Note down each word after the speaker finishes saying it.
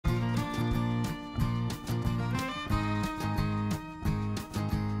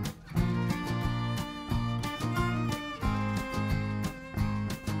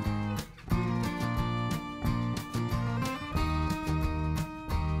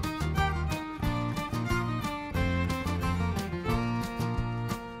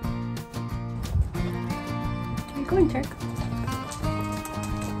Come on, Jerk.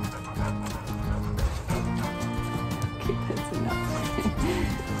 Okay, that's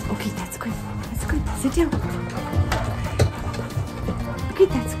enough. Okay, that's good. That's good. Sit down. Okay,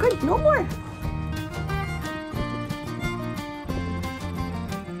 that's good. No more.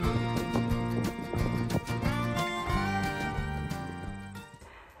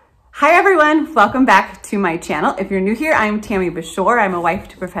 Hi everyone, welcome back to my channel. If you're new here, I'm Tammy Bashore. I'm a wife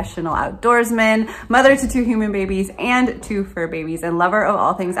to professional outdoorsmen, mother to 2 human babies and 2 fur babies, and lover of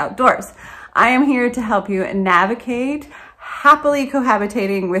all things outdoors. I am here to help you navigate happily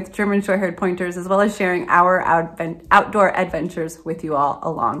cohabitating with German Shorthaired Pointers, as well as sharing our outdoor adventures with you all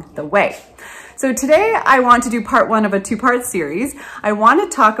along the way. So today I want to do part 1 of a 2-part series. I want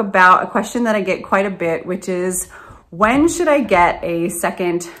to talk about a question that I get quite a bit, which is, when should I get a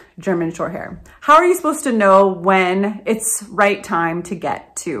second German Shorthair? How are you supposed to know when it's right time to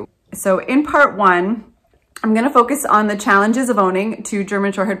get 2? So in part 1, I'm going to focus on the challenges of owning 2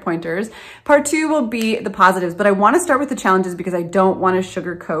 German Shorthaired Pointers. Part 2 will be the positives, but I want to start with the challenges because I don't want to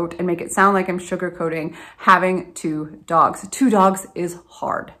sugarcoat and make it sound like I'm sugarcoating having 2 dogs. 2 dogs is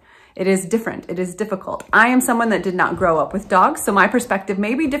hard. It is different. It is difficult. I am someone that did not grow up with dogs, so my perspective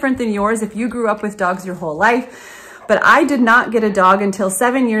may be different than yours if you grew up with dogs your whole life. But I did not get a dog until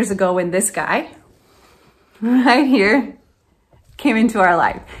 7 years ago when this guy right here came into our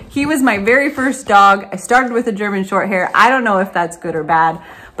life. He was my very first dog. I started with a German Shorthair. I don't know if that's good or bad,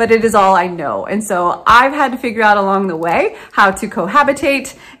 but it is all I know. And so I've had to figure out along the way how to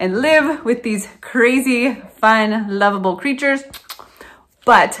cohabitate and live with these crazy, fun, lovable creatures.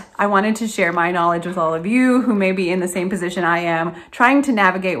 But I wanted to share my knowledge with all of you who may be in the same position I am, trying to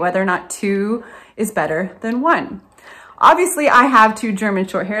navigate whether or not 2 is better than 1. Obviously, I have 2 German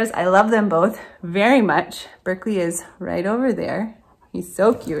Shorthairs. I love them both very much. Berkeley is right over there. He's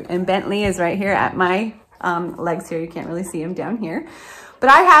so cute. And Bentley is right here at my legs here. You can't really see him down here.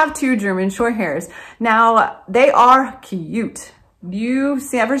 But I have 2 German Shorthairs. Now, they are cute.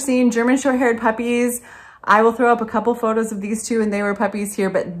 You've ever seen German Shorthaired puppies? I will throw up a couple photos of these 2, and they were puppies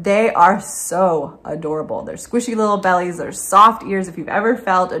here, but they are so adorable. They're squishy little bellies, they're soft ears. If you've ever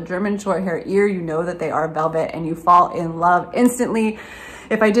felt a German Shorthair ear, you know that they are velvet and you fall in love instantly.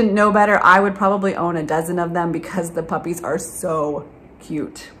 If I didn't know better, I would probably own a dozen of them because the puppies are so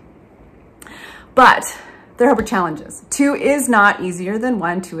cute. But there are challenges. 2 is not easier than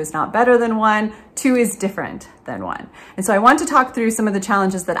 1, 2 is not better than 1, 2 is different than 1. And so I want to talk through some of the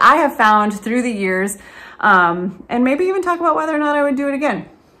challenges that I have found through the years, and maybe even talk about whether or not I would do it again.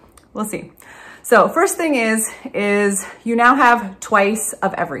 We'll see. So first thing is you now have twice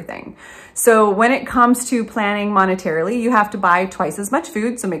of everything. So when it comes to planning monetarily, you have to buy twice as much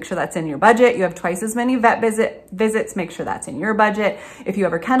food, so make sure that's in your budget. You have twice as many vet visits, make sure that's in your budget. If you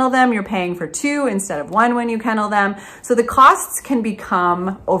ever kennel them, you're paying for 2 instead of 1 when you kennel them. So the costs can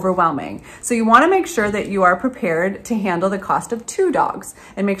become overwhelming. So you want to make sure that you are prepared to handle the cost of 2 dogs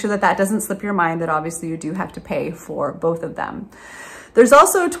and make sure that that doesn't slip your mind that obviously you do have to pay for both of them. There's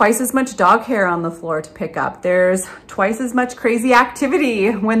also twice as much dog hair on the floor to pick up. There's twice as much crazy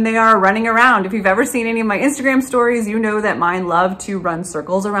activity when they are running around. If you've ever seen any of my Instagram stories, you know that mine love to run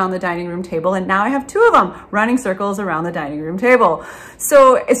circles around the dining room table, and now I have 2 of them running circles around the dining room table.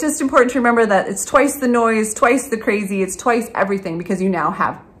 So it's just important to remember that it's twice the noise, twice the crazy, it's twice everything because you now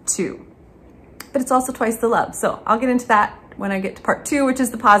have 2. But it's also twice the love. So I'll get into that when I get to part 2, which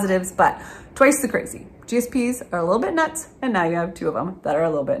is the positives, but twice the crazy. GSPs are a little bit nuts, and now you have 2 of them that are a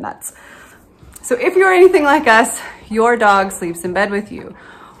little bit nuts. So if you're anything like us, your dog sleeps in bed with you.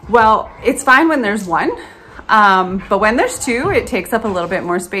 Well, it's fine when there's 1, but when there's 2, it takes up a little bit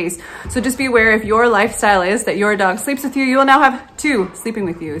more space. So just be aware, if your lifestyle is that your dog sleeps with you, you will now have 2 sleeping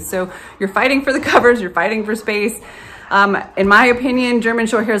with you. So you're fighting for the covers, you're fighting for space. In my opinion, German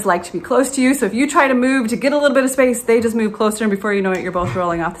Shorthairs like to be close to you. So if you try to move to get a little bit of space, they just move closer, and before you know it, you're both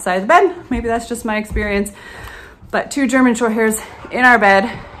rolling off the side of the bed. Maybe that's just my experience, but 2 German Shorthairs in our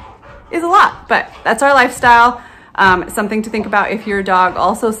bed is a lot, but that's our lifestyle. Something to think about if your dog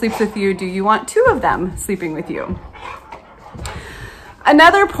also sleeps with you. Do you want 2 of them sleeping with you?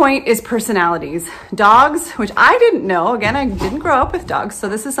 Another point is personalities. Dogs, which I didn't know, again, I didn't grow up with dogs, so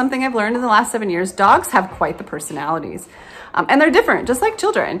this is something I've learned in the last 7 years. Dogs have quite the personalities, and they're different, just like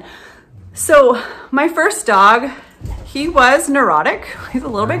children. So my first dog, he was neurotic. He's a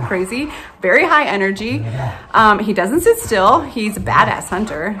little bit crazy, very high energy. He doesn't sit still. He's a badass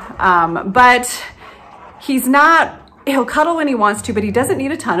hunter, but he's not, he'll cuddle when he wants to, but he doesn't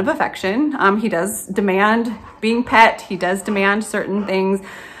need a ton of affection. He does demand being pet. He does demand certain things.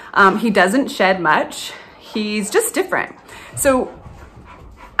 He doesn't shed much. He's just different. So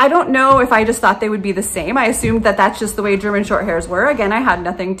I don't know if I just thought they would be the same. I assumed that that's just the way German Shorthairs were. Again, I had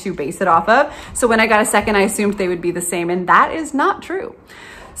nothing to base it off of. So when I got a second, I assumed they would be the same, and that is not true.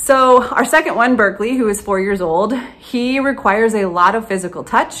 So our second one, Berkeley, who is 4 years old, he requires a lot of physical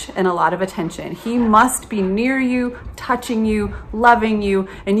touch and a lot of attention. He must be near you, touching you, loving you,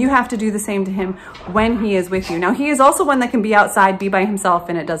 and you have to do the same to him when he is with you. Now, he is also one that can be outside, be by himself,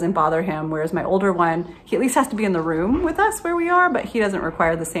 and it doesn't bother him, whereas my older one, he at least has to be in the room with us where we are, but he doesn't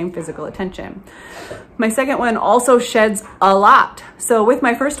require the same physical attention. My second one also sheds a lot. So with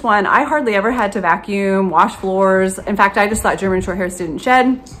my first one, I hardly ever had to vacuum, wash floors. In fact, I just thought German Shorthairs didn't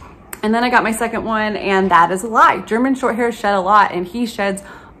shed. And then I got my second one, and that is a lie. German Shorthairs shed a lot, and he sheds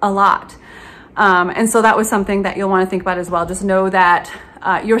a lot. And so that was something that you'll want to think about as well. Just know that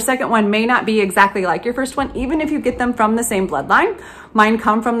your second one may not be exactly like your first one, even if you get them from the same bloodline. Mine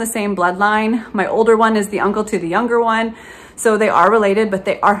come from the same bloodline. My older one is the uncle to the younger one. So they are related, but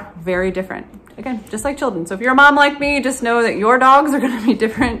they are very different. Again, just like children. So if you're a mom like me, just know that your dogs are going to be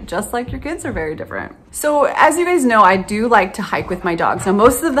different, just like your kids are very different. So as you guys know, I do like to hike with my dogs. Now,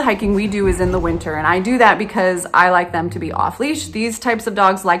 most of the hiking we do is in the winter, and I do that because I like them to be off leash. These types of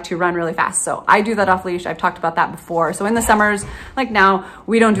dogs like to run really fast. So I do that off leash. I've talked about that before. So in the summers, like now,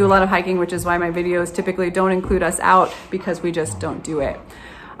 we don't do a lot of hiking, which is why my videos typically don't include us out, because we just don't do it.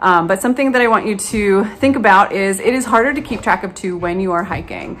 But something that I want you to think about is it is harder to keep track of two when you are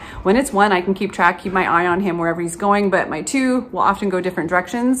hiking. When it's one, I can keep track, keep my eye on him wherever he's going, but my two will often go different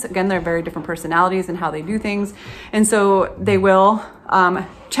directions. Again, they're very different personalities and how they do things. And so they will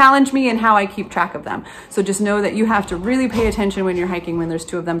challenge me in how I keep track of them. So just know that you have to really pay attention when you're hiking when there's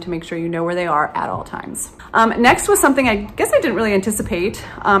two of them to make sure you know where they are at all times. Next was something I guess I didn't really anticipate,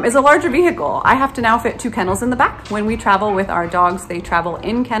 is a larger vehicle. I have to now fit 2 kennels in the back. When we travel with our dogs, they travel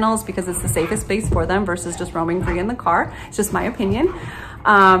in kennels because it's the safest space for them versus just roaming free in the car. It's just my opinion.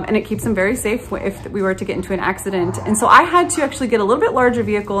 And it keeps them very safe if we were to get into an accident. And so I had to actually get a little bit larger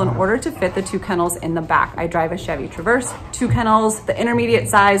vehicle in order to fit the 2 kennels in the back. I drive a Chevy Traverse, 2 kennels, the intermediate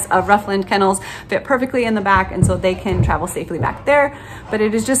size of Roughland kennels fit perfectly in the back, and so they can travel safely back there. But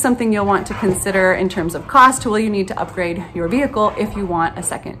it is just something you'll want to consider in terms of cost. Will you need to upgrade your vehicle if you want a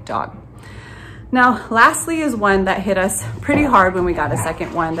second dog? Now, lastly is one that hit us pretty hard when we got a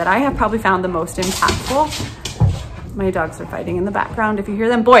second one that I have probably found the most impactful. My dogs are fighting in the background if you hear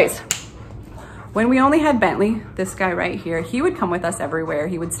them. Boys, when we only had Bentley, this guy right here, he would come with us everywhere.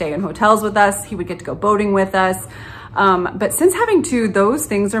 He would stay in hotels with us. He would get to go boating with us. But since having 2, those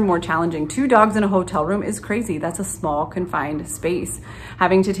things are more challenging. 2 dogs in a hotel room is crazy. That's a small confined space.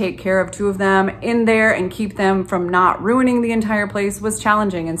 Having to take care of 2 of them in there and keep them from not ruining the entire place was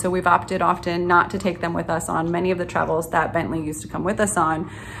challenging. And so we've opted often not to take them with us on many of the travels that Bentley used to come with us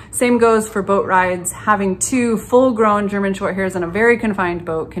on. Same goes for boat rides. Having 2 full-grown German Shorthairs in a very confined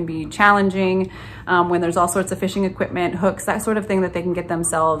boat can be challenging when there's all sorts of fishing equipment, hooks, that sort of thing that they can get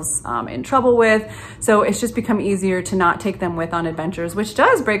themselves in trouble with. So it's just become easier to not take them with on adventures, which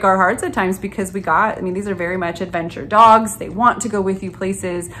does break our hearts at times because these are very much adventure dogs. They want to go with you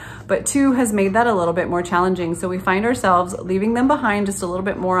places, but 2 has made that a little bit more challenging. So we find ourselves leaving them behind just a little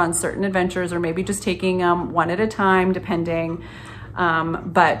bit more on certain adventures, or maybe just taking them one at a time, depending.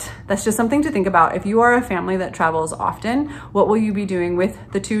 But that's just something to think about. If you are a family that travels often, what will you be doing with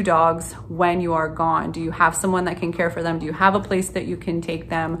the 2 dogs when you are gone? Do you have someone that can care for them? Do you have a place that you can take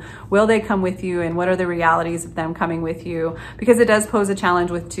them? Will they come with you? And what are the realities of them coming with you? Because it does pose a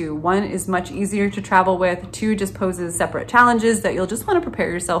challenge with 2. 1 is much easier to travel with. 2 just poses separate challenges that you'll just want to prepare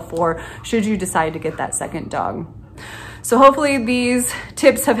yourself for should you decide to get that second dog. So hopefully these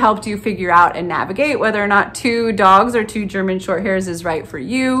tips have helped you figure out and navigate whether or not 2 dogs or 2 German Shorthairs is right for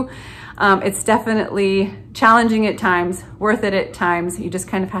you. It's definitely challenging at times, worth it at times. You just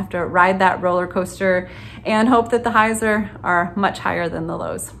kind of have to ride that roller coaster and hope that the highs are much higher than the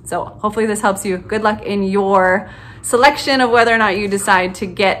lows. So hopefully this helps you. Good luck in your selection of whether or not you decide to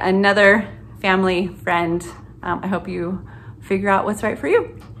get another family friend. I hope you figure out what's right for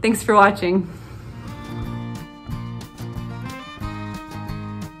you. Thanks for watching.